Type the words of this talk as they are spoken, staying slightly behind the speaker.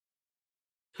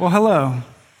Well, hello.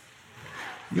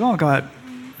 You all got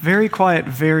very quiet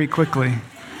very quickly.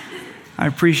 I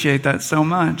appreciate that so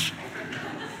much.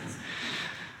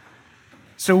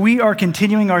 So we are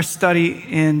continuing our study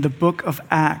in the book of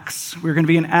Acts. We're going to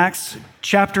be in Acts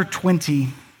chapter 20.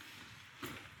 We're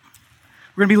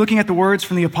going to be looking at the words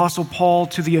from the Apostle Paul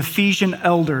to the Ephesian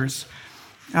elders.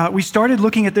 We started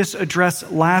looking at this address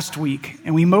last week,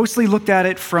 and we mostly looked at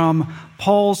it from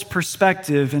Paul's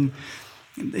perspective and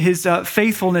his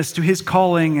faithfulness to his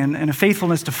calling and a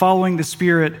faithfulness to following the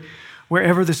Spirit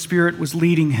wherever the Spirit was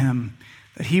leading him,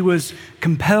 that he was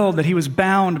compelled, that he was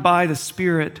bound by the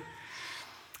Spirit.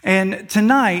 And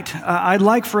tonight, I'd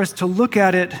like for us to look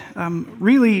at it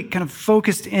really kind of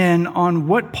focused in on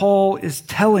what Paul is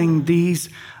telling these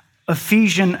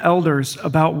Ephesian elders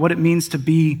about what it means to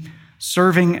be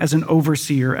serving as an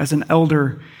overseer, as an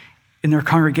elder in their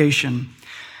congregation.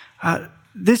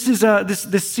 This is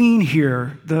this scene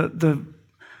here, the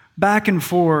back and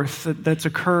forth that's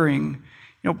occurring.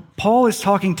 You know, Paul is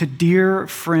talking to dear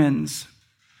friends,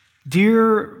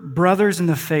 dear brothers in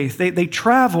the faith. They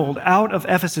traveled out of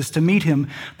Ephesus to meet him,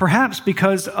 perhaps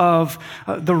because of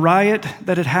the riot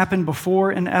that had happened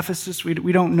before in Ephesus.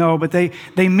 We don't know, but they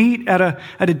meet at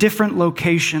a different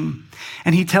location,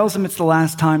 and he tells them it's the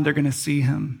last time they're going to see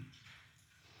him.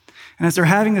 And as they're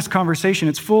having this conversation,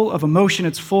 it's full of emotion,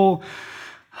 it's full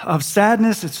of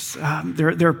sadness.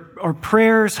 There are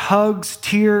prayers, hugs,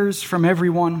 tears from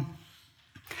everyone.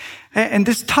 And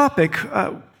this topic,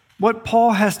 what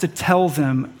Paul has to tell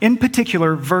them, in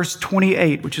particular, verse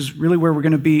 28, which is really where we're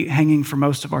going to be hanging for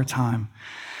most of our time.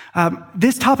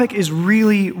 This topic is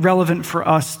really relevant for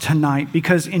us tonight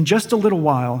because in just a little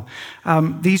while,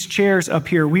 these chairs up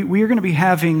here, we are going to be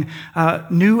having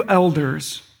new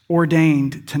elders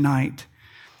ordained tonight.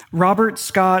 Robert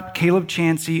Scott, Caleb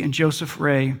Chansey, and Joseph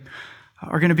Ray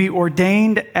are going to be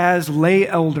ordained as lay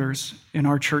elders in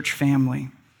our church family.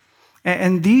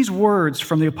 And these words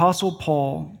from the Apostle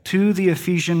Paul to the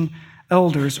Ephesian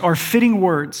elders are fitting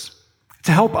words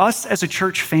to help us as a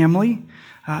church family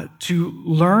to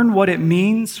learn what it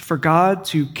means for God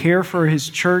to care for his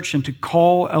church and to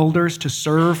call elders to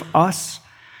serve us.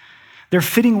 They're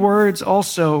fitting words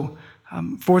also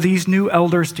for these new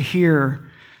elders to hear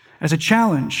as a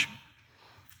challenge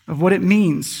of what it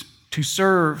means to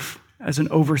serve as an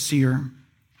overseer.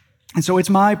 And so it's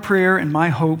my prayer and my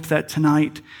hope that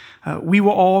tonight we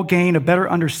will all gain a better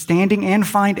understanding and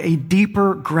find a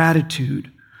deeper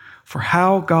gratitude for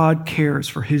how God cares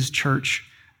for his church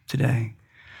today.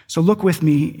 So look with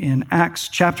me in Acts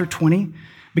chapter 20,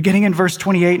 beginning in verse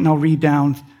 28, and I'll read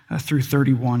down through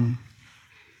 31.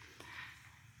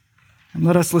 And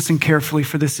let us listen carefully,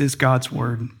 for this is God's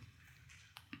word.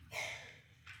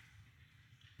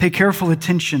 Pay careful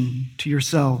attention to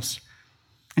yourselves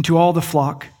and to all the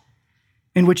flock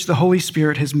in which the Holy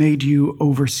Spirit has made you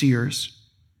overseers,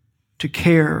 to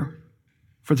care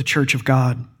for the church of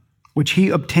God, which he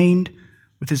obtained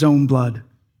with his own blood.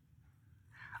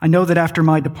 I know that after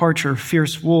my departure,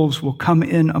 fierce wolves will come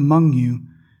in among you,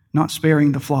 not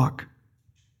sparing the flock.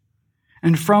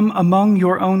 And from among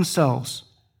your own selves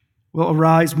will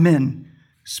arise men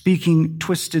speaking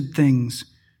twisted things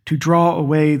to draw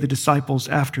away the disciples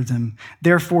after them.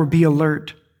 Therefore be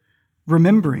alert,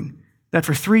 remembering that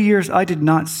for 3 years I did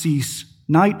not cease,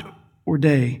 night or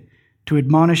day, to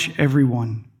admonish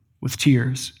everyone with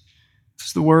tears. This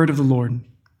is the word of the Lord.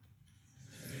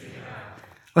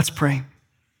 Let's pray.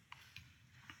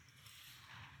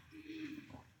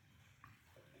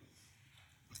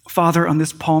 Father, on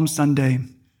this Palm Sunday,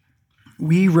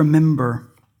 we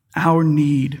remember our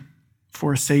need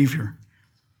for a Savior.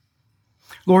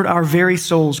 Lord, our very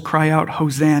souls cry out,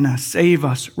 Hosanna, save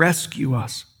us, rescue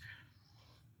us.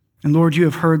 And Lord, you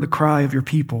have heard the cry of your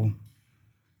people.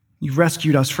 You've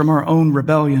rescued us from our own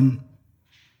rebellion.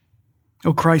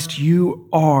 Oh Christ, you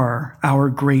are our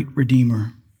great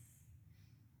Redeemer.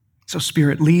 So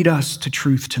Spirit, lead us to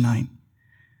truth tonight,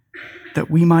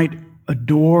 that we might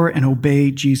adore and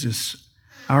obey Jesus,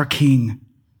 our King,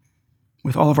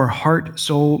 with all of our heart,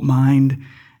 soul, mind,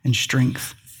 and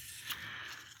strength.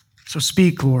 So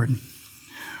speak, Lord,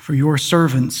 for your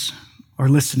servants are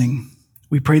listening.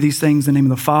 We pray these things in the name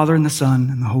of the Father and the Son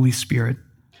and the Holy Spirit.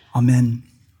 Amen.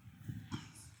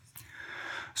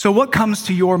 So what comes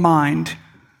to your mind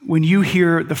when you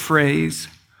hear the phrase,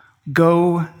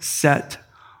 go set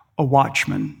a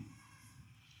watchman?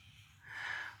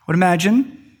 I would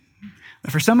imagine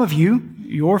that for some of you,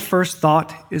 your first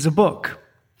thought is a book.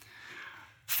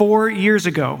 4 years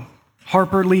ago,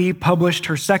 Harper Lee published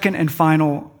her second and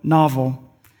final novel.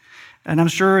 And I'm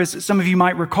sure, as some of you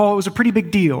might recall, it was a pretty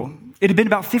big deal It had been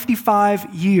about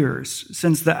 55 years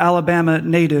since the Alabama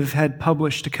native had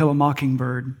published To Kill a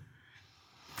Mockingbird.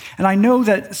 And I know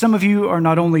that some of you are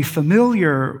not only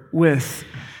familiar with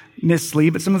Miss Lee,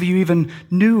 but some of you even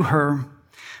knew her.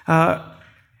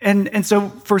 And so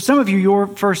for some of you, your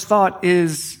first thought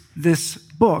is this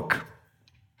book.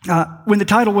 When the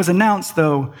title was announced,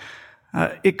 though,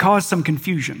 it caused some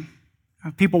confusion.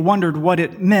 People wondered what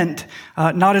it meant,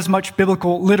 not as much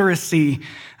biblical literacy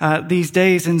these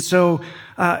days. And so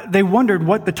they wondered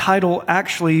what the title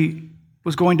actually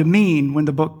was going to mean when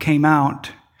the book came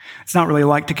out. It's not really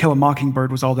like To Kill a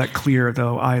Mockingbird was all that clear,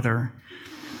 though, either.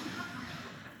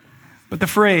 But the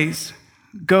phrase,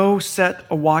 "Go set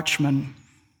a watchman,"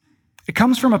 it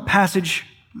comes from a passage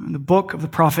in the book of the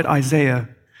prophet Isaiah,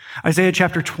 Isaiah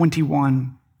chapter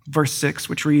 21, verse 6,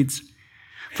 which reads,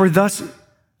 "For thus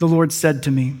the Lord said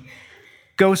to me,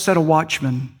 go set a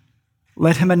watchman,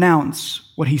 let him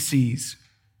announce what he sees."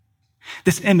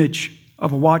 This image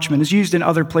of a watchman is used in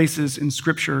other places in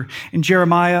Scripture. In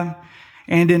Jeremiah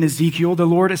and in Ezekiel, the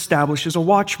Lord establishes a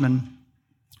watchman.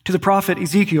 To the prophet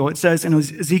Ezekiel, it says in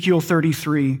Ezekiel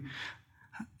 33,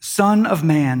 "Son of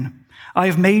man, I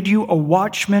have made you a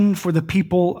watchman for the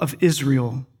people of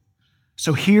Israel.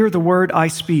 So hear the word I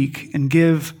speak and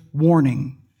give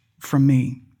warning from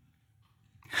me."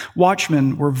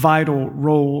 Watchmen were vital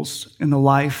roles in the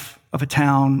life of a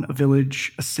town, a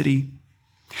village, a city.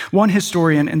 One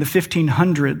historian in the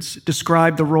 1500s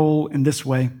described the role in this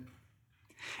way.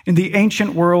 In the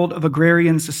ancient world of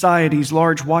agrarian societies,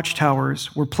 large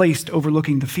watchtowers were placed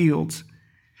overlooking the fields.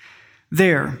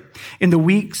 There, in the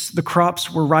weeks the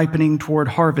crops were ripening toward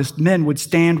harvest, men would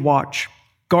stand watch,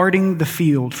 guarding the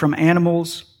field from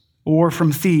animals or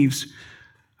from thieves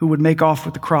who would make off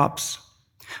with the crops.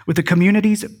 With the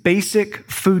community's basic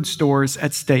food stores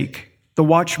at stake, the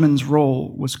watchman's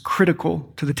role was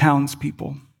critical to the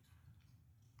townspeople.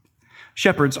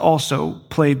 Shepherds also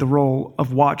played the role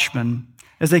of watchmen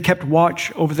as they kept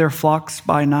watch over their flocks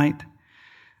by night.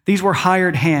 These were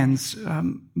hired hands.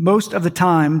 Most of the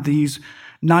time, these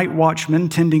night watchmen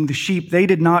tending the sheep, they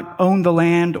did not own the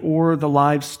land or the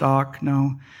livestock,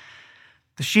 no.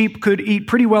 The sheep could eat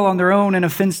pretty well on their own in a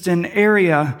fenced-in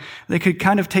area. They could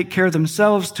kind of take care of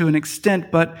themselves to an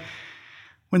extent, but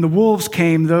when the wolves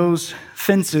came, those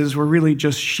fences were really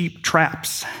just sheep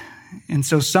traps. And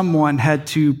so someone had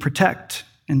to protect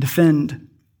and defend.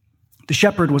 The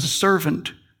shepherd was a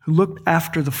servant who looked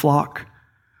after the flock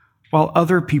while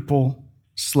other people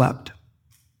slept.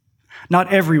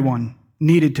 Not everyone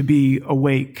needed to be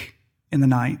awake in the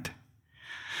night.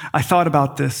 I thought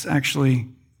about this actually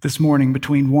this morning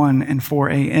between 1 and 4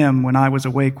 a.m. when I was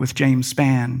awake with James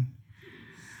Spann,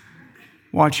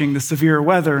 watching the severe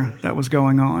weather that was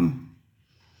going on.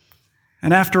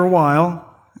 And after a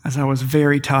while, as I was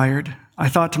very tired, I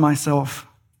thought to myself,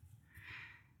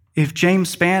 if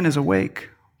James Spann is awake,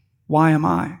 why am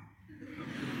I?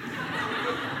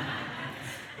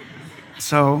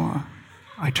 So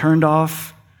I turned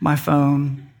off my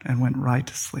phone and went right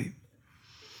to sleep.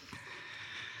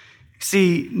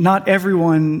 See, not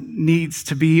everyone needs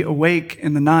to be awake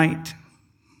in the night.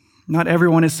 Not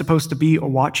everyone is supposed to be a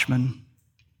watchman.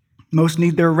 Most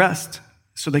need their rest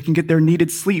so they can get their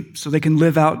needed sleep, so they can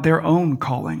live out their own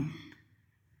calling.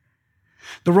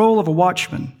 The role of a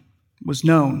watchman was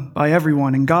known by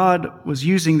everyone, and God was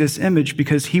using this image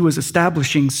because he was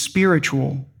establishing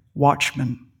spiritual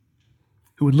watchmen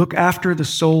who would look after the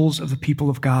souls of the people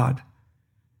of God.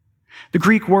 The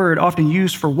Greek word often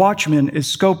used for watchman is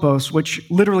skopos, which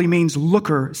literally means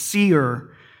looker,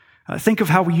 seer. Think of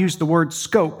how we use the word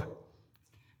scope.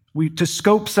 To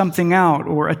scope something out,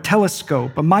 or a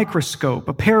telescope, a microscope,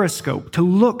 a periscope, to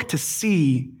look, to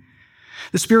see.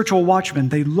 The spiritual watchmen,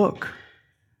 they look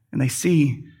and they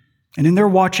see. And in their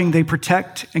watching, they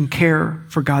protect and care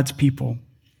for God's people.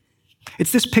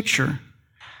 It's this picture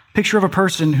of a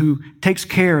person who takes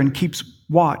care and keeps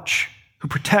watch, who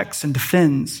protects and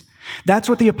defends. That's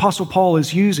what the Apostle Paul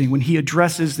is using when he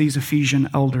addresses these Ephesian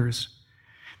elders.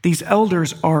 These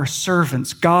elders are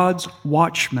servants, God's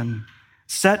watchmen,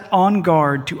 set on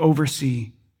guard to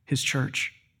oversee his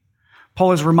church.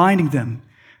 Paul is reminding them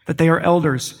that they are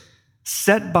elders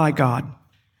set by God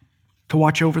to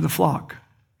watch over the flock.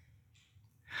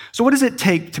 So what does it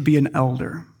take to be an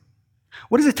elder?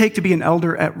 What does it take to be an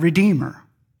elder at Redeemer?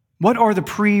 What are the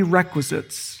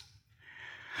prerequisites?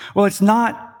 Well, it's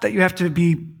not that you have to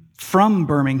be from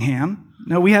Birmingham.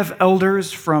 No, we have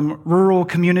elders from rural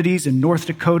communities in North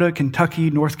Dakota, Kentucky,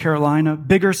 North Carolina,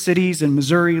 bigger cities in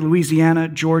Missouri, Louisiana,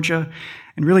 Georgia,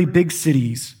 and really big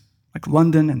cities like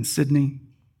London and Sydney.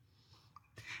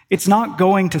 It's not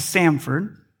going to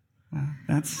Samford.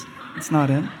 That's not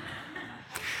it.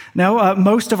 No,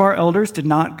 most of our elders did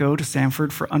not go to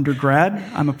Samford for undergrad.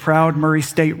 I'm a proud Murray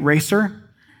State racer.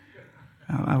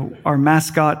 Our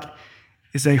mascot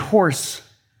is a horse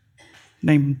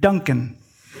named Duncan.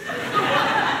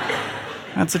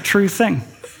 That's a true thing.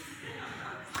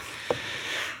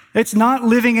 It's not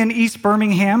living in East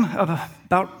Birmingham.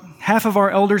 About half of our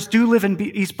elders do live in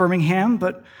East Birmingham,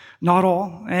 but not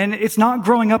all. And it's not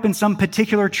growing up in some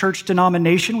particular church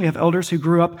denomination. We have elders who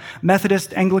grew up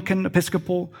Methodist, Anglican,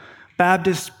 Episcopal,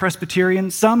 Baptist, Presbyterian,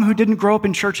 some who didn't grow up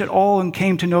in church at all and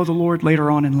came to know the Lord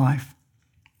later on in life.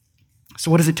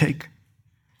 So what does it take?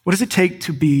 What does it take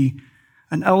to be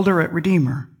an elder at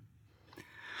Redeemer?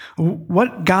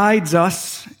 What guides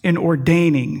us in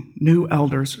ordaining new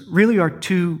elders really are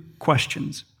two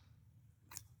questions.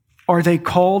 Are they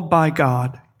called by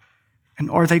God,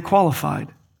 and are they qualified?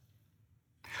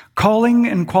 Calling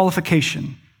and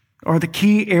qualification are the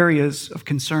key areas of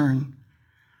concern.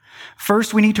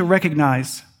 First, we need to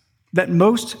recognize that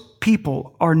most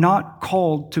people are not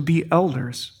called to be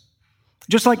elders.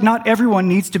 Just like not everyone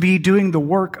needs to be doing the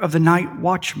work of the night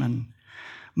watchman.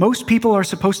 Most people are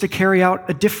supposed to carry out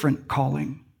a different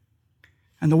calling.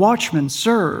 And the watchmen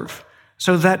serve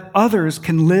so that others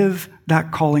can live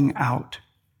that calling out.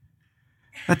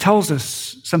 That tells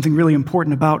us something really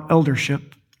important about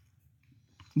eldership.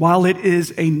 While it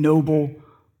is a noble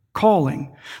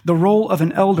calling, the role of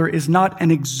an elder is not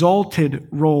an exalted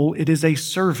role, it is a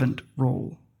servant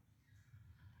role.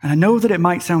 And I know that it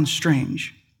might sound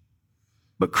strange,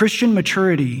 but Christian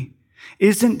maturity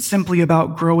isn't simply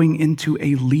about growing into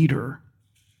a leader.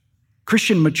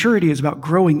 Christian maturity is about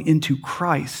growing into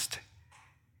Christ.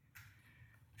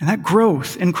 And that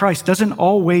growth in Christ doesn't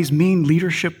always mean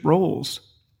leadership roles.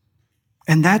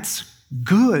 And that's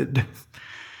good.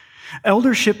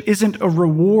 Eldership isn't a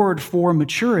reward for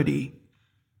maturity,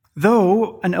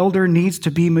 though an elder needs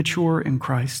to be mature in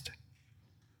Christ.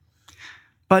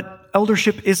 But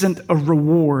eldership isn't a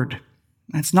reward.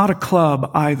 It's not a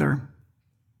club either.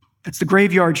 It's the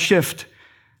graveyard shift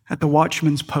at the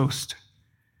watchman's post.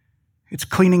 It's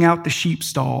cleaning out the sheep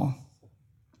stall.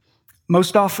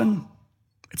 Most often,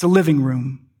 it's a living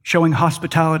room showing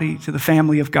hospitality to the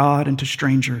family of God and to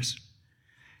strangers.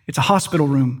 It's a hospital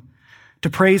room to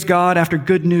praise God after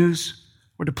good news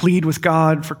or to plead with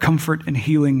God for comfort and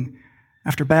healing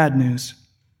after bad news.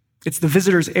 It's the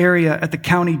visitors area at the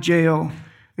county jail.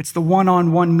 It's the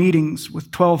one-on-one meetings with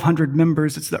 1,200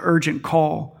 members. It's the urgent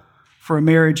call for a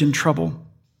marriage in trouble.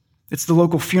 It's the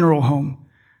local funeral home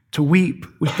to weep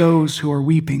with those who are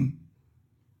weeping.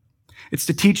 It's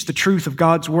to teach the truth of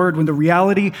God's word when the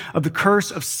reality of the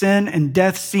curse of sin and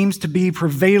death seems to be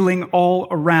prevailing all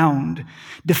around,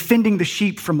 defending the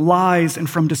sheep from lies and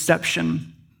from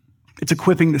deception. It's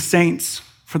equipping the saints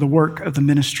for the work of the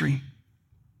ministry.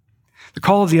 The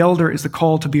call of the elder is the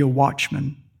call to be a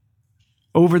watchman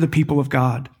over the people of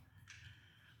God,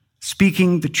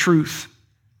 speaking the truth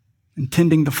and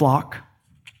tending the flock.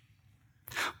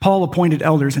 Paul appointed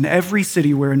elders in every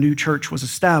city where a new church was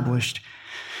established.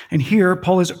 And here,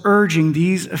 Paul is urging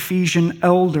these Ephesian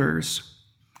elders.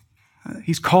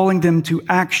 He's calling them to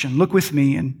action. Look with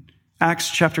me in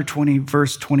Acts chapter 20,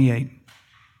 verse 28.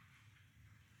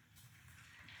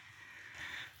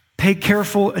 Pay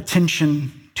careful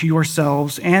attention to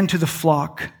yourselves and to the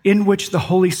flock in which the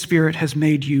Holy Spirit has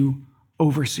made you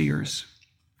overseers.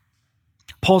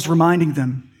 Paul's reminding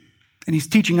them, and he's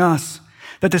teaching us,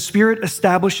 that the Spirit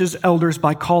establishes elders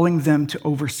by calling them to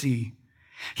oversee.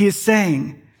 He is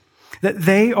saying that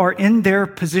they are in their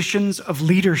positions of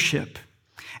leadership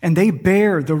and they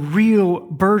bear the real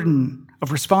burden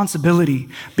of responsibility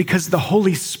because the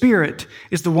Holy Spirit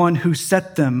is the one who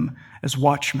set them as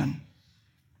watchmen.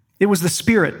 It was the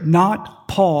Spirit, not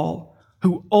Paul,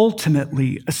 who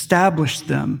ultimately established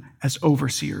them as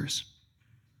overseers.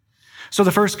 So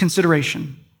the first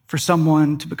consideration for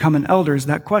someone to become an elder is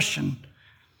that question,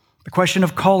 the question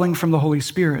of calling from the Holy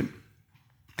Spirit.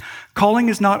 Calling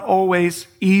is not always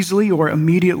easily or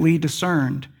immediately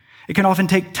discerned. It can often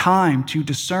take time to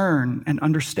discern and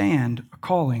understand a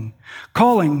calling.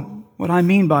 Calling, what I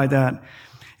mean by that,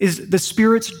 is the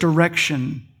Spirit's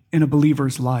direction in a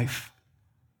believer's life.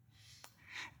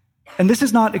 And this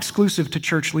is not exclusive to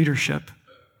church leadership.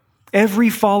 Every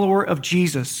follower of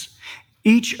Jesus,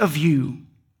 each of you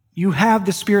have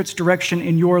the Spirit's direction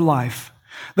in your life,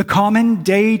 the common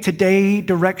day-to-day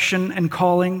direction and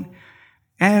calling,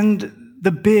 and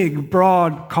the big,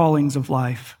 broad callings of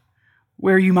life,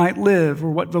 where you might live or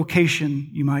what vocation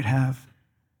you might have.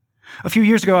 A few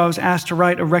years ago, I was asked to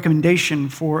write a recommendation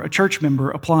for a church member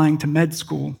applying to med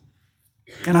school,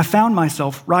 and I found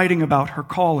myself writing about her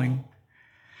calling.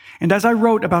 And as I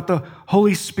wrote about the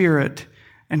Holy Spirit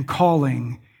and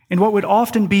calling in what would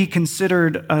often be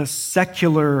considered a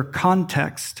secular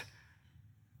context,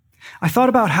 I thought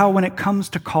about how when it comes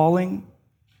to calling,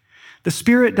 the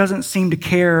Spirit doesn't seem to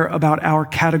care about our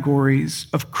categories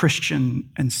of Christian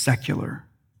and secular.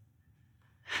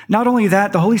 Not only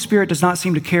that, the Holy Spirit does not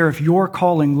seem to care if your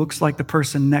calling looks like the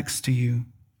person next to you.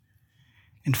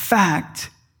 In fact,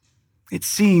 it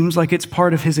seems like it's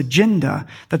part of his agenda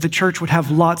that the church would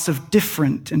have lots of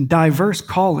different and diverse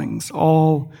callings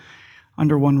all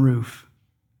under one roof.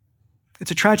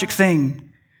 It's a tragic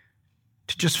thing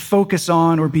to just focus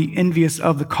on or be envious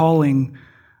of the calling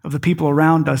of the people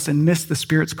around us and miss the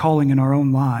Spirit's calling in our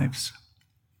own lives.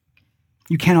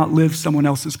 You cannot live someone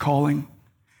else's calling.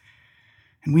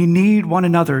 And we need one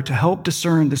another to help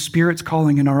discern the Spirit's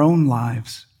calling in our own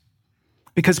lives.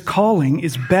 Because calling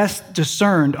is best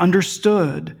discerned,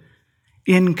 understood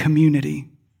in community.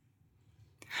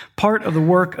 Part of the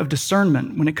work of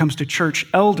discernment when it comes to church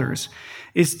elders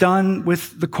is done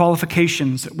with the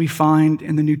qualifications that we find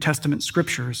in the New Testament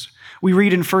scriptures. We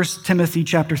read in 1 Timothy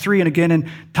chapter 3 and again in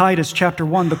Titus chapter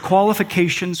 1, the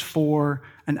qualifications for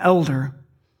an elder.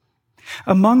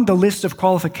 Among the list of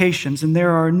qualifications, and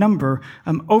there are a number,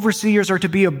 overseers are to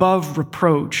be above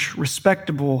reproach,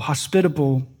 respectable,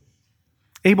 hospitable,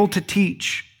 able to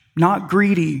teach, not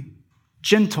greedy,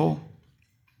 gentle.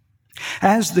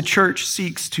 As the church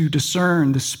seeks to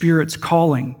discern the Spirit's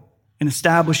calling in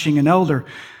establishing an elder,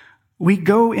 we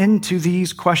go into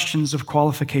these questions of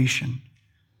qualification.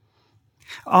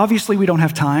 Obviously, we don't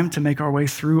have time to make our way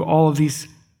through all of these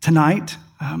tonight,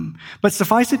 but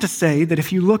suffice it to say that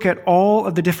if you look at all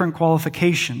of the different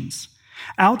qualifications,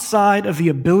 outside of the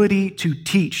ability to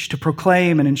teach, to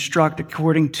proclaim and instruct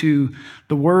according to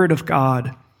the Word of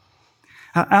God,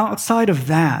 outside of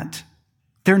that,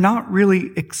 they're not really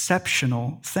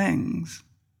exceptional things.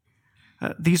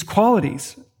 These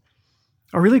qualities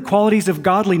are really qualities of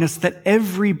godliness that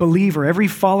every believer, every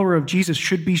follower of Jesus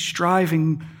should be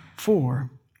striving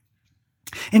for.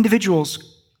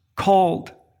 Individuals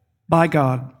called by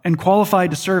God and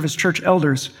qualified to serve as church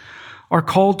elders are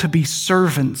called to be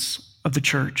servants of the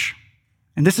church.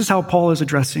 And this is how Paul is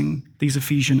addressing these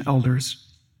Ephesian elders.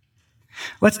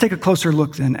 Let's take a closer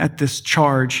look then at this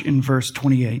charge in verse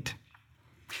 28,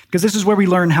 because this is where we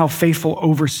learn how faithful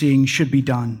overseeing should be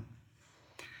done.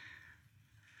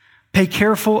 Pay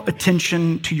careful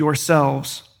attention to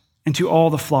yourselves and to all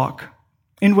the flock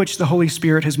in which the Holy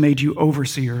Spirit has made you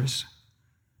overseers,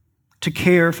 to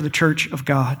care for the church of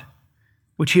God,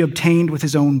 which he obtained with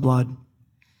his own blood.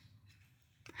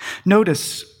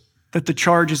 Notice that the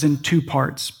charge is in two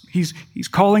parts. He's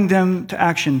calling them to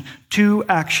action, two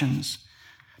actions.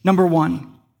 Number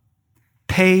one,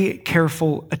 pay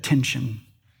careful attention.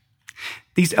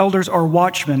 These elders are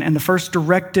watchmen, and the first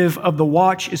directive of the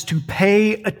watch is to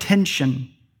pay attention.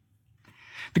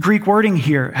 The Greek wording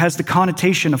here has the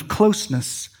connotation of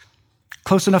closeness,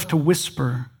 close enough to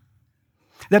whisper.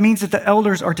 That means that the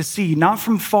elders are to see, not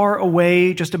from far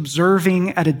away, just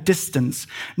observing at a distance.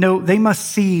 No, they must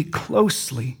see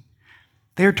closely.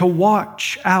 They are to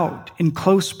watch out in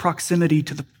close proximity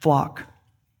to the flock.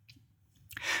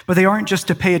 But they aren't just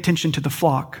to pay attention to the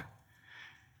flock.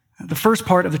 The first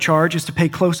part of the charge is to pay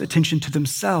close attention to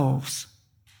themselves.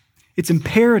 It's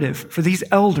imperative for these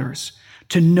elders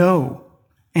to know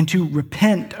and to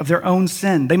repent of their own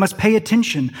sin. They must pay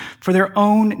attention for their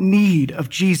own need of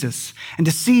Jesus and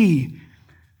to see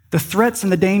the threats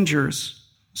and the dangers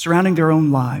surrounding their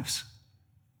own lives.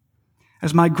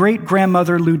 As my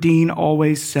great-grandmother Ludine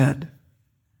always said,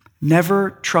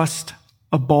 never trust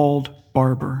a bald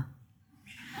barber.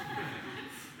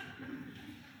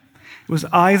 It was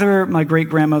either my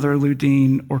great-grandmother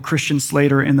Ludine or Christian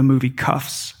Slater in the movie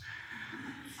Cuffs.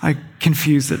 I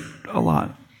confuse it a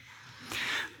lot.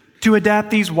 To adapt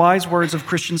these wise words of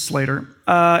Christian Slater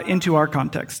into our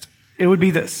context, it would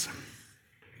be this: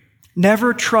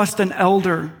 never trust an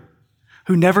elder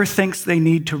who never thinks they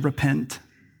need to repent.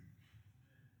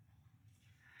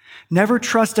 Never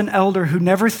trust an elder who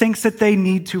never thinks that they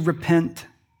need to repent,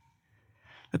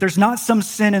 that there's not some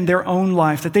sin in their own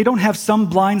life, that they don't have some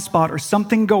blind spot or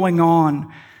something going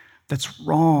on that's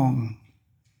wrong,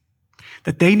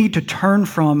 that they need to turn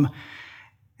from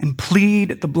and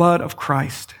plead the blood of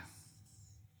Christ.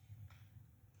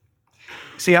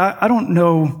 See, I don't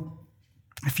know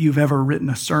if you've ever written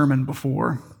a sermon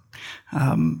before,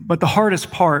 but the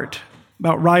hardest part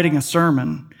about writing a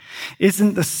sermon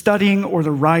isn't the studying or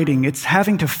the writing. It's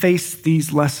having to face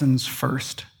these lessons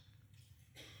first.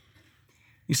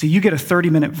 You see, you get a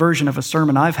 30-minute version of a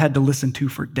sermon I've had to listen to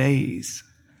for days.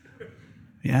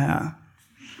 Yeah.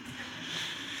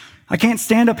 I can't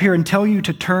stand up here and tell you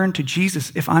to turn to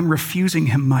Jesus if I'm refusing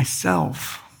him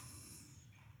myself.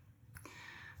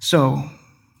 So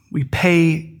we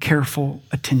pay careful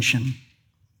attention,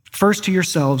 first to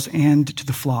yourselves and to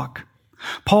the flock.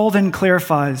 Paul then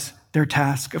clarifies their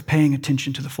task of paying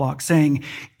attention to the flock, saying,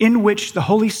 in which the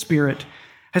Holy Spirit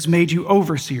has made you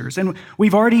overseers. And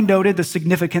we've already noted the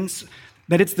significance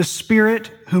that it's the Spirit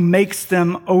who makes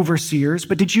them overseers.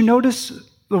 But did you notice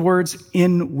the words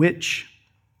in which?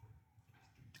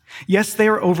 Yes, they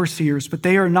are overseers, but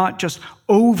they are not just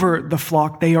over the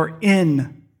flock, they are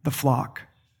in the flock.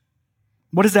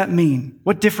 What does that mean?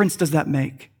 What difference does that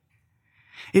make?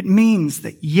 It means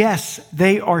that yes,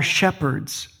 they are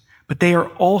shepherds, but they are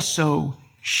also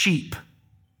sheep.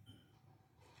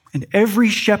 And every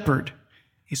shepherd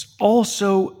is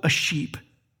also a sheep.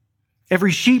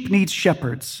 Every sheep needs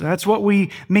shepherds. That's what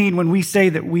we mean when we say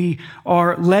that we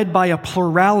are led by a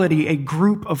plurality, a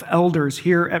group of elders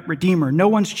here at Redeemer. No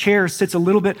one's chair sits a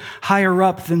little bit higher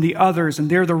up than the others, and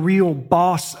they're the real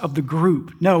boss of the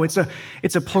group. No, it's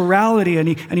a plurality,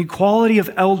 an equality of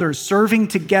elders serving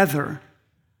together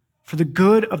for the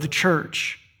good of the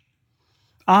church.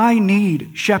 I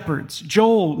need shepherds.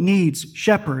 Joel needs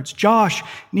shepherds. Josh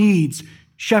needs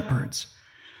shepherds.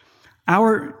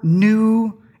 Our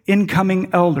new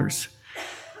incoming elders,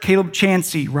 Caleb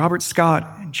Chansey, Robert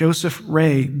Scott, and Joseph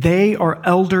Ray, they are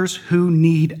elders who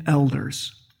need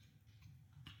elders.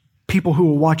 People who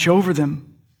will watch over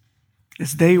them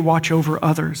as they watch over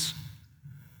others.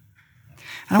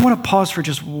 And I want to pause for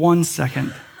just 1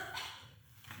 second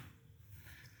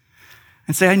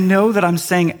and say, I know that I'm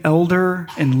saying elder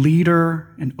and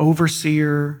leader and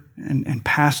overseer and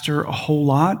pastor a whole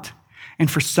lot. And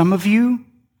for some of you,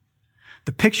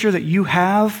 the picture that you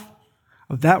have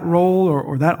of that role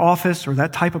or that office or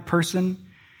that type of person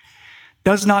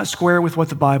does not square with what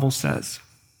the Bible says.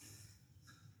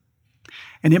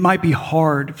 And it might be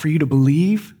hard for you to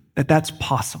believe that that's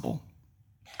possible.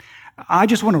 I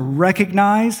just want to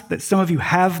recognize that some of you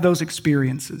have those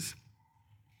experiences.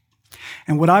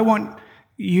 And what I want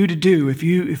you to do, if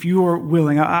you are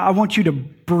willing, I want you to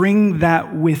bring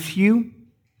that with you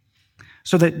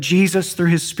so that Jesus, through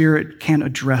his Spirit, can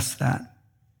address that.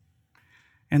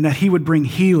 And that he would bring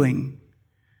healing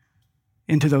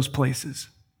into those places.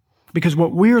 Because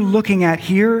what we're looking at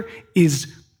here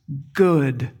is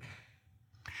good.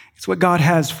 It's what God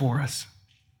has for us.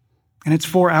 And it's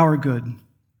for our good.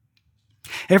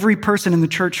 Every person in the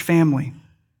church family,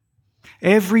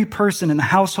 every person in the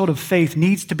household of faith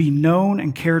needs to be known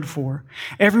and cared for.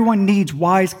 Everyone needs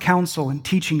wise counsel and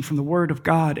teaching from the Word of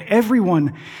God.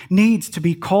 Everyone needs to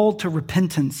be called to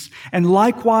repentance and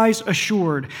likewise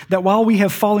assured that while we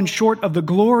have fallen short of the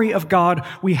glory of God,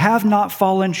 we have not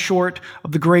fallen short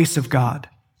of the grace of God.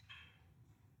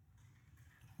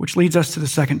 Which leads us to the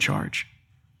second charge.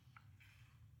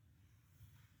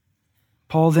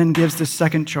 Paul then gives this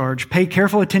second charge. Pay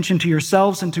careful attention to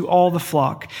yourselves and to all the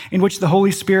flock, in which the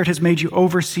Holy Spirit has made you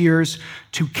overseers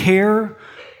to care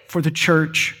for the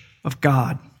church of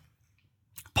God.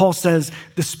 Paul says,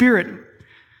 the Spirit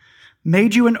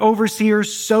made you an overseer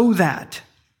so that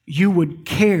you would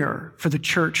care for the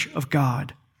church of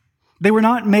God. They were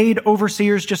not made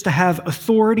overseers just to have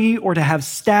authority or to have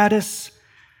status.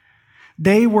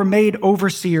 They were made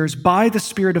overseers by the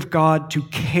Spirit of God to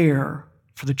care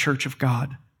for the church of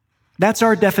God. That's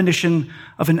our definition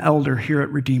of an elder here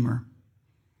at Redeemer.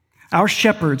 Our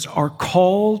shepherds are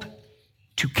called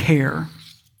to care.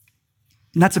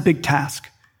 And that's a big task.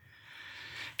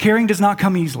 Caring does not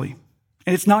come easily,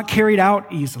 and it's not carried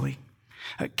out easily.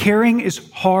 Caring is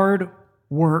hard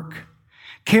work.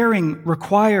 Caring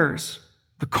requires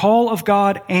the call of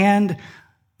God and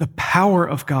the power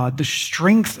of God, the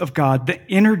strength of God, the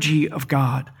energy of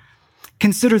God.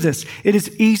 Consider this. It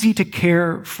is easy to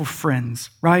care for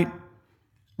friends, right?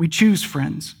 We choose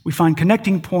friends. We find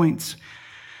connecting points.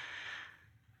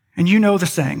 And you know the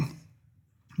saying,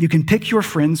 you can pick your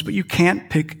friends, but you can't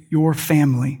pick your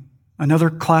family. Another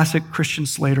classic Christian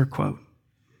Slater quote.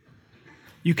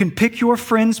 You can pick your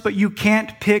friends, but you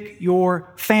can't pick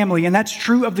your family. And that's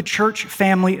true of the church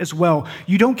family as well.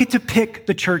 You don't get to pick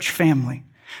the church family.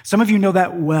 Some of you know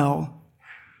that well.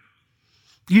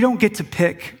 You don't get to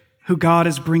pick who God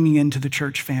is bringing into the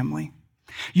church family.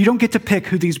 You don't get to pick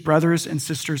who these brothers and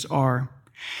sisters are.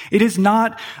 It is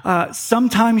not,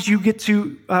 sometimes you get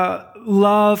to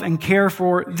love and care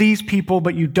for these people,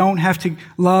 but you don't have to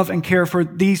love and care for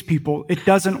these people. It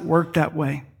doesn't work that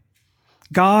way.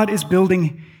 God is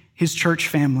building his church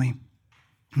family.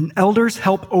 And elders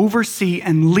help oversee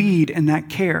and lead in that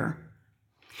care.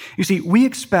 You see, we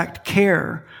expect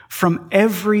care from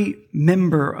every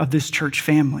member of this church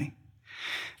family.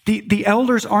 The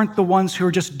elders aren't the ones who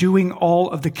are just doing all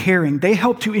of the caring. They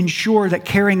help to ensure that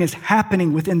caring is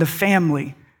happening within the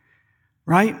family,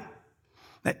 right?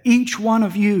 That each one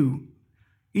of you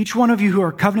who are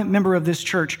a covenant member of this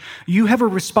church, you have a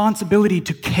responsibility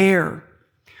to care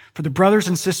for the brothers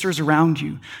and sisters around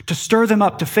you, to stir them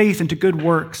up to faith and to good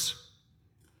works,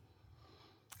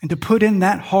 and to put in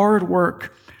that hard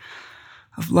work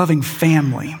of loving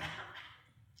family.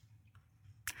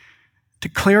 To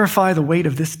clarify the weight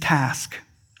of this task,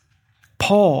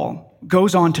 Paul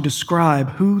goes on to describe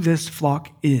who this flock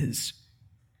is.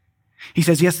 He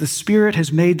says, yes, the Spirit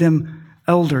has made them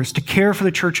elders to care for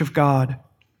the church of God,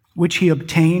 which he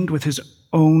obtained with his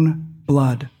own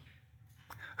blood.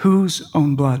 Whose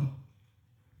own blood?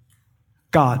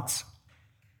 God's.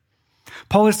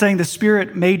 Paul is saying the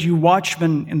Spirit made you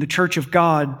watchmen in the church of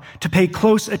God to pay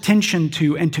close attention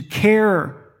to and to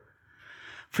care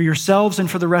for yourselves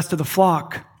and for the rest of the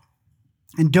flock.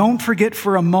 And don't forget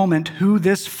for a moment who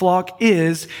this flock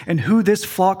is and who this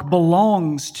flock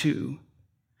belongs to.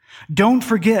 Don't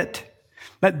forget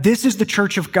that this is the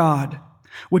church of God,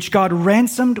 which God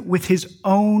ransomed with his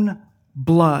own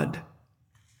blood.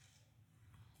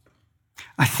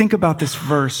 I think about this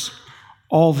verse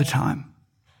all the time.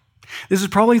 This is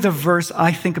probably the verse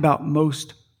I think about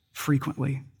most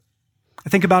frequently. I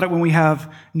think about it when we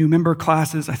have new member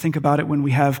classes. I think about it when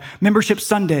we have membership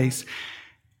Sundays.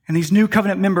 And these new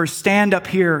covenant members stand up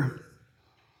here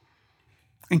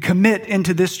and commit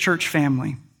into this church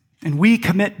family. And we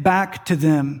commit back to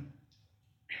them.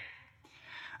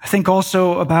 I think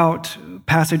also about a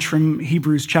passage from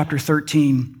Hebrews chapter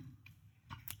 13,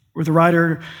 where the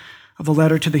writer of the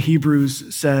letter to the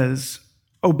Hebrews says,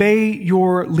 "Obey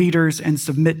your leaders and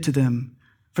submit to them,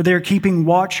 for they are keeping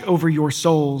watch over your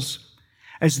souls,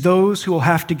 as those who will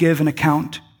have to give an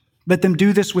account. Let them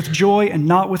do this with joy and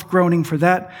not with groaning, for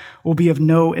that will be of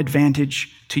no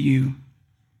advantage to you."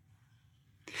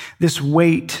 This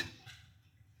weight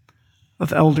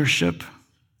of eldership.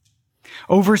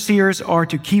 Overseers are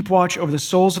to keep watch over the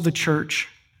souls of the church,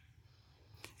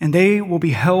 and they will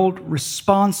be held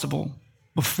responsible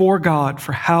before God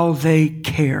for how they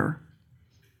care,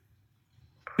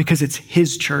 because it's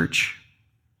his church.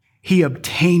 He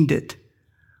obtained it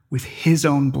with his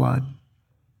own blood.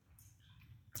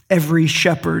 Every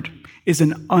shepherd is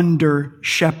an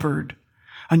under-shepherd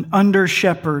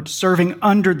serving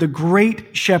under the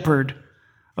great shepherd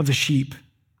of the sheep.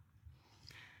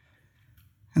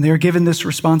 And they are given this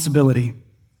responsibility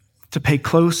to pay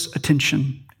close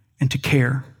attention and to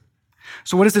care.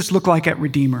 So what does this look like at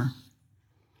Redeemer?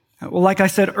 Well, like I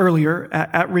said earlier,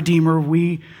 at Redeemer,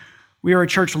 we are a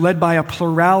church led by a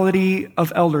plurality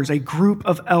of elders, a group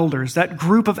of elders. That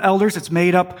group of elders, it's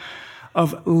made up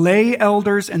of lay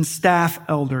elders and staff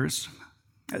elders.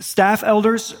 Staff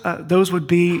elders, those would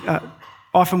be,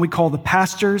 often we call the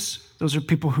pastors. Those are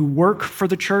people who work for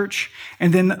the church.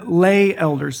 And then lay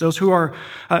elders, those who are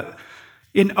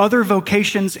in other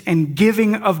vocations and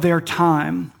giving of their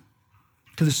time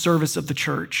to the service of the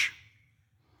church.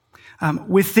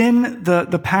 Within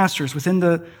the pastors, within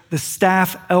the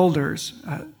staff elders,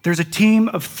 there's a team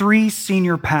of 3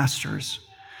 senior pastors.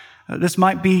 This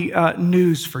might be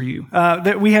news for you.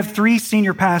 That we have 3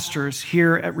 senior pastors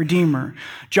here at Redeemer: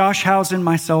 Josh Housen,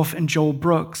 myself, and Joel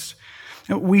Brooks.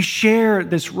 We share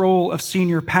this role of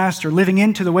senior pastor, living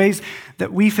into the ways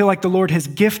that we feel like the Lord has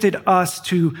gifted us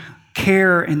to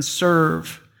care and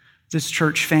serve this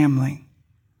church family.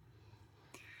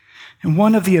 And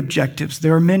one of the objectives,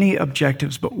 there are many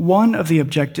objectives, but one of the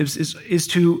objectives is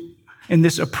to, in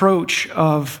this approach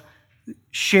of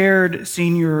shared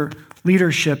senior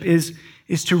leadership, is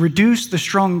to reduce the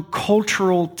strong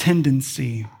cultural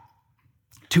tendency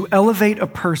to elevate a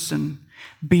person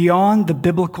beyond the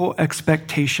biblical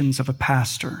expectations of a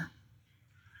pastor.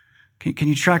 Can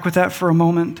you track with that for a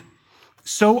moment?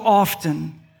 So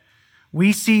often,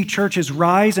 we see churches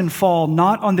rise and fall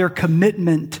not on their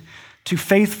commitment to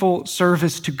faithful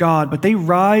service to God, but they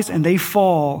rise and they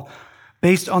fall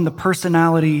based on the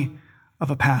personality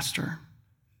of a pastor.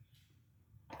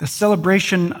 The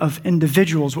celebration of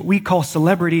individuals, what we call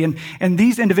celebrity, and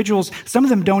these individuals, some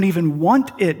of them don't even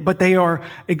want it, but they are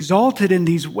exalted in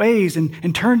these ways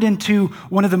and turned into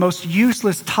one of the most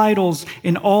useless titles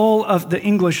in all of the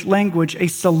English language, a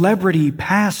celebrity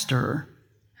pastor.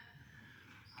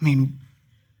 I mean,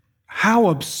 how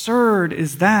absurd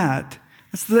is that?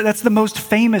 That's the most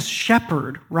famous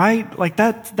shepherd, right? Like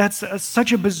that's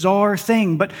such a bizarre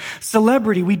thing. But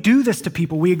celebrity, we do this to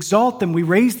people. We exalt them. We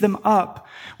raise them up.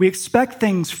 We expect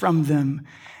things from them.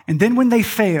 And then when they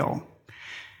fail,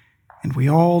 and we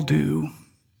all do,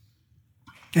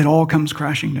 it all comes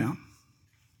crashing down.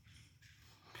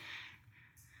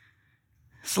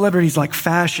 Celebrity's like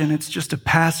fashion. It's just a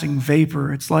passing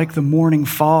vapor. It's like the morning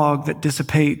fog that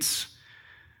dissipates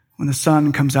when the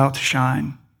sun comes out to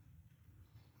shine.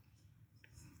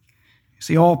 You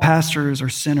see, all pastors are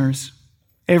sinners.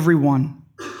 Everyone,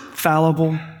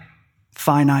 fallible,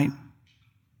 finite.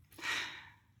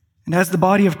 And as the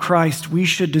body of Christ, we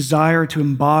should desire to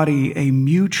embody a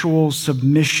mutual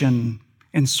submission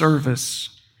and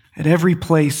service at every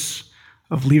place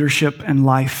of leadership and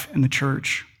life in the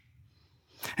church.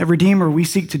 At Redeemer, we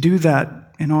seek to do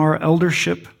that in our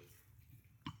eldership.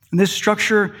 And this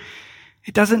structure,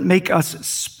 it doesn't make us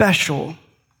special,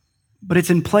 but it's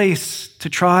in place to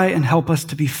try and help us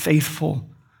to be faithful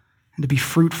and to be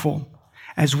fruitful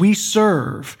as we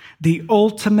serve the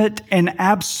ultimate and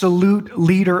absolute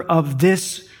leader of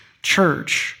this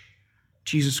church,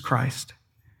 Jesus Christ.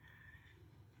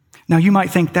 Now, you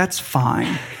might think that's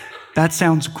fine. That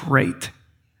sounds great.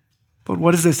 But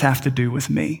what does this have to do with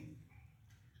me?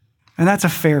 And that's a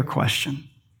fair question.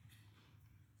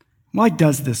 Why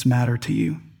does this matter to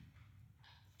you?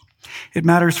 It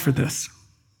matters for this.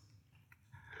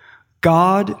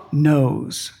 God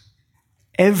knows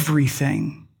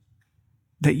everything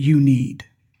that you need.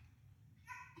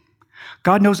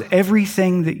 God knows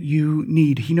everything that you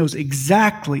need. He knows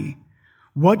exactly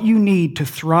what you need to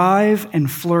thrive and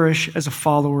flourish as a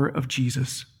follower of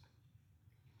Jesus.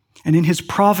 And in his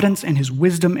providence and his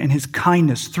wisdom and his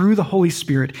kindness through the Holy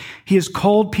Spirit, he has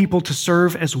called people to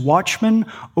serve as watchmen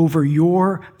over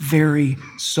your very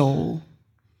soul.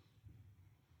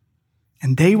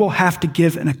 And they will have to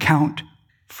give an account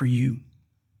for you.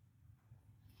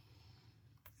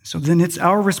 So then it's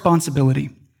our responsibility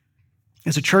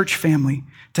as a church family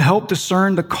to help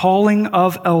discern the calling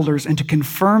of elders and to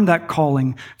confirm that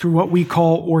calling through what we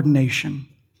call ordination.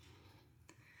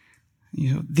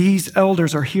 These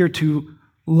elders are here to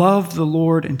love the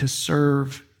Lord and to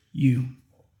serve you.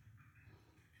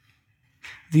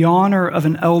 The honor of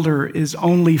an elder is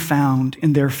only found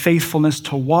in their faithfulness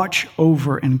to watch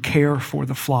over and care for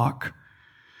the flock.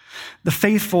 The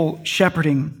faithful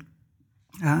shepherding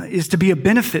is to be a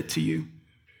benefit to you.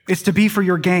 It's to be for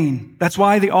your gain. That's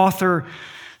why the author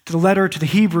to the letter to the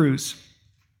Hebrews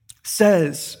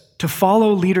says to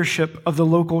follow leadership of the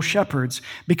local shepherds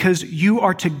because you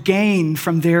are to gain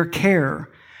from their care.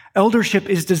 Eldership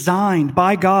is designed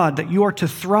by God that you are to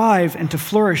thrive and to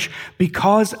flourish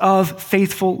because of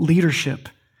faithful leadership.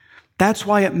 That's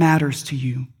why it matters to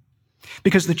you.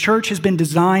 Because the church has been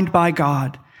designed by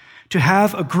God to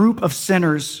have a group of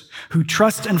sinners who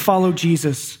trust and follow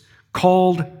Jesus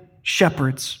called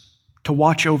shepherds to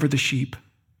watch over the sheep.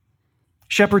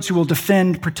 Shepherds who will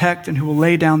defend, protect, and who will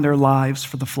lay down their lives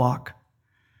for the flock.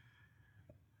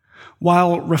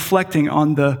 While reflecting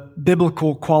on the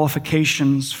biblical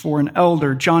qualifications for an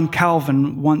elder, John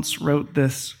Calvin once wrote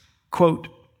this, quote,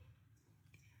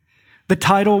 "The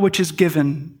title which is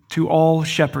given to all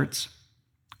shepherds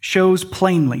shows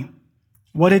plainly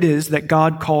what it is that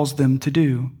God calls them to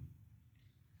do.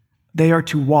 They are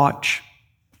to watch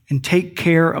and take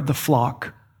care of the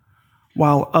flock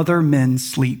while other men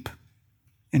sleep."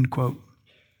 End quote.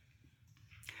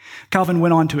 Calvin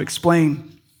went on to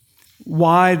explain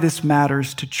why this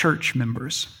matters to church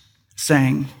members,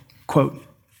 saying, quote,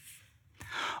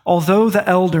 "Although the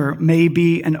elder may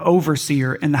be an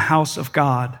overseer in the house of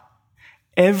God,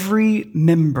 every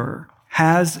member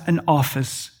has an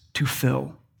office to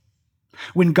fill.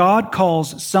 When God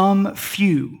calls some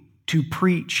few to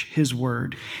preach his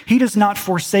word, he does not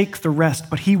forsake the rest,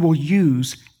 but he will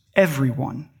use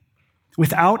everyone,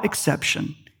 without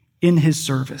exception, in his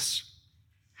service.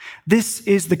 This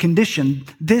is the condition.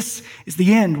 This is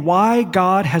the end. Why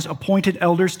God has appointed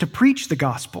elders to preach the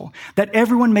gospel, that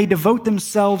everyone may devote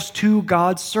themselves to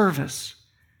God's service.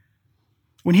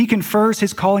 When he confers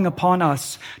his calling upon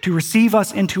us to receive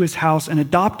us into his house and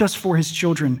adopt us for his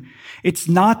children, it's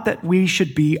not that we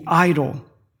should be idle,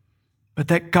 but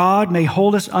that God may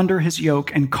hold us under his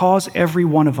yoke and cause every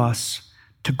one of us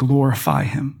to glorify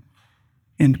him."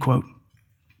 End quote.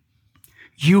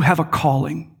 You have a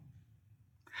calling.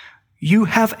 You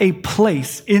have a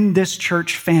place in this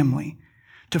church family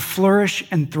to flourish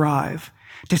and thrive,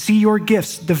 to see your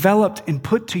gifts developed and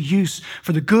put to use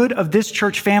for the good of this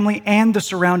church family and the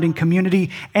surrounding community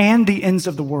and the ends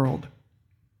of the world.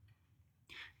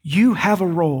 You have a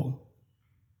role.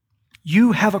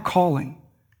 You have a calling.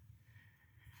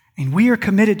 And we are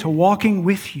committed to walking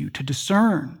with you to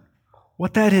discern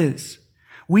what that is.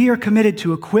 We are committed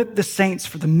to equip the saints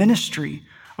for the ministry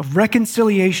of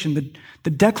reconciliation, the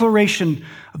declaration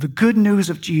of the good news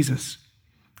of Jesus.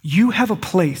 You have a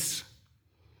place.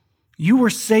 You were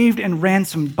saved and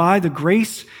ransomed by the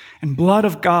grace and blood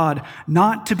of God,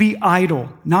 not to be idle,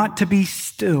 not to be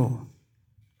still,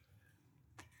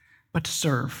 but to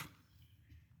serve.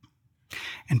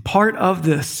 And part of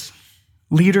this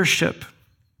leadership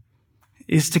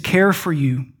is to care for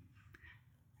you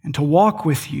and to walk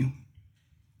with you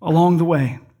along the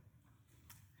way.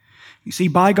 You see,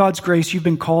 by God's grace, you've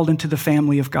been called into the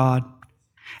family of God.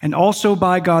 And also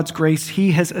by God's grace,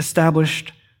 He has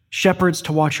established shepherds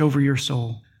to watch over your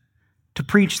soul, to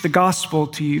preach the gospel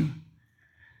to you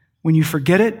when you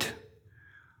forget it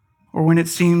or when it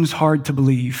seems hard to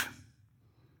believe,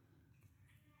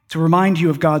 to remind you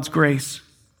of God's grace,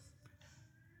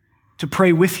 to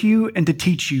pray with you and to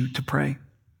teach you to pray,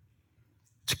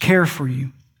 to care for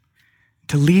you,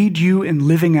 to lead you in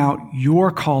living out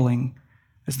your calling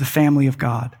as the family of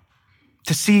God,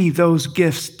 to see those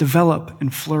gifts develop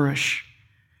and flourish,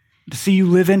 to see you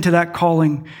live into that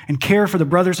calling and care for the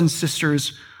brothers and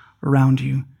sisters around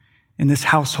you in this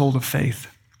household of faith.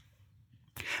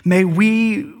 May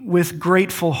we, with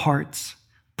grateful hearts,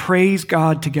 praise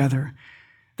God together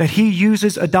that He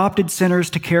uses adopted sinners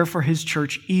to care for His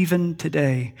church even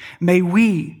today. May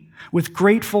we, with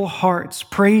grateful hearts,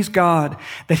 praise God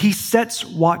that He sets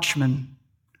watchmen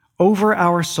over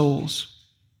our souls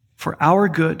for our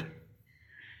good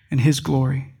and His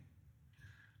glory.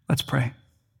 Let's pray.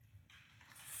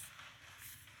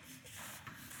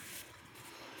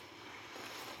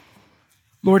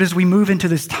 Lord, as we move into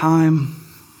this time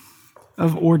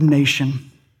of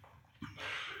ordination,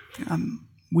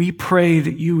 we pray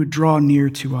that you would draw near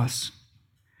to us,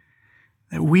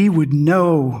 that we would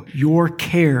know your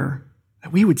care,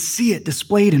 that we would see it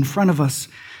displayed in front of us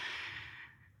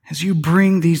as you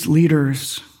bring these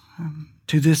leaders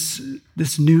to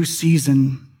this new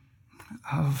season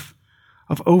of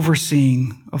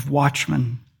overseeing, of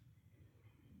watchmen.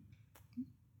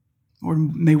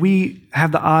 Lord, may we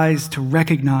have the eyes to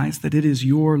recognize that it is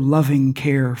your loving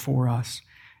care for us.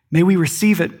 May we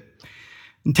receive it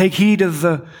and take heed of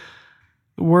the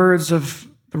words of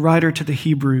the writer to the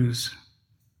Hebrews,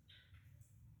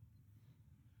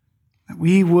 that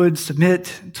we would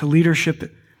submit to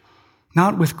leadership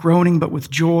not with groaning but with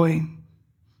joy,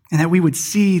 and that we would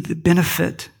see the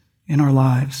benefit in our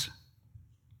lives.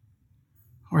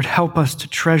 Lord, help us to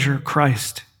treasure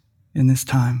Christ in this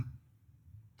time.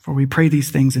 For we pray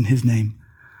these things in His name.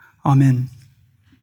 Amen.